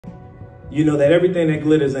You know that everything that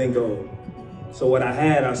glitters ain't gold. So what I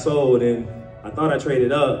had, I sold, and I thought I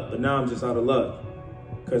traded up, but now I'm just out of luck.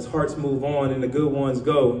 Cause hearts move on and the good ones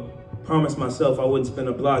go. Promised myself I wouldn't spin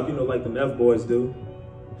a block, you know, like them F-boys do.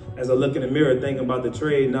 As I look in the mirror thinking about the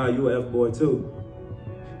trade, nah, you a F-boy too.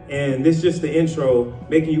 And this just the intro.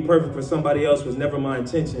 Making you perfect for somebody else was never my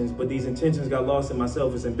intentions, but these intentions got lost in my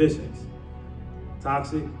selfish ambitions.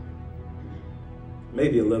 Toxic?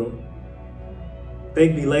 Maybe a little.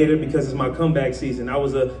 Thank me later because it's my comeback season. I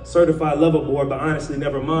was a certified lover boy, but honestly,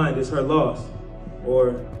 never mind, it's her loss.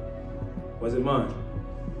 Or was it mine?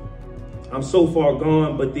 I'm so far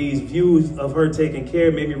gone, but these views of her taking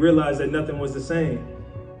care made me realize that nothing was the same.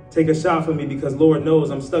 Take a shot for me because Lord knows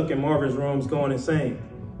I'm stuck in Marvin's rooms going insane.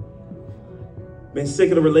 Been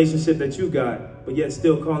sick of the relationship that you got, but yet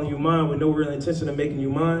still calling you mine with no real intention of making you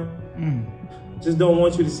mine. Just don't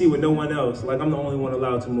want you to see with no one else, like I'm the only one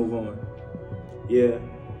allowed to move on. Yeah,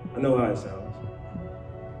 I know how it sounds.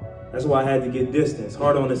 That's why I had to get distance,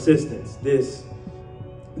 hard on assistance.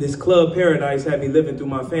 This club paradise had me living through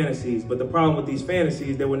my fantasies, but the problem with these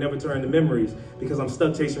fantasies, they would never turn to memories because I'm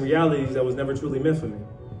stuck chasing realities that was never truly meant for me.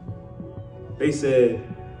 They said,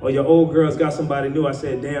 oh, your old girl's got somebody new. I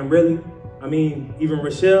said, damn, really? I mean, even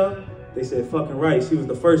Rochelle? They said, fucking right, she was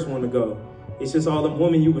the first one to go. It's just all them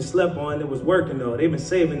women you was slept on that was working though. They've been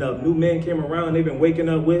saving up. New men came around, they've been waking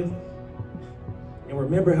up with. And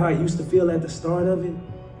remember how I used to feel at the start of it?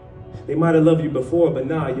 They might have loved you before, but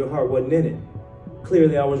nah, your heart wasn't in it.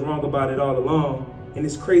 Clearly I was wrong about it all along. And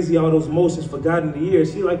it's crazy all those emotions forgotten in the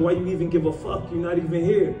years. She like, why you even give a fuck? You're not even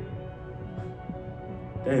here.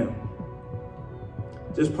 Damn.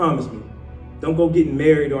 Just promise me, don't go getting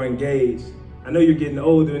married or engaged. I know you're getting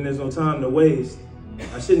older and there's no time to waste.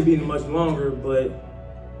 I shouldn't be much longer, but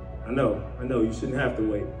I know, you shouldn't have to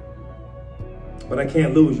wait. But I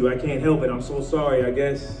can't lose you, I can't help it. I'm so sorry, I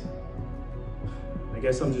guess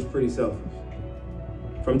I'm just pretty selfish.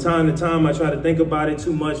 From time to time, I try to think about it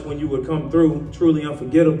too much when you would come through, truly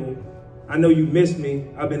unforgettable. I know you missed me.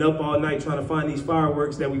 I've been up all night trying to find these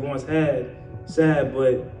fireworks that we once had. Sad,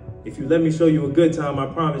 but if you let me show you a good time, I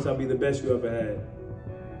promise I'll be the best you ever had.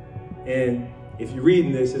 And if you're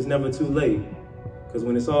reading this, it's never too late. Because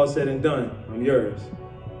when it's all said and done, I'm yours,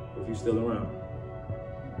 if you're still around.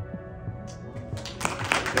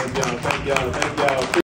 Thank y'all, thank y'all, thank y'all.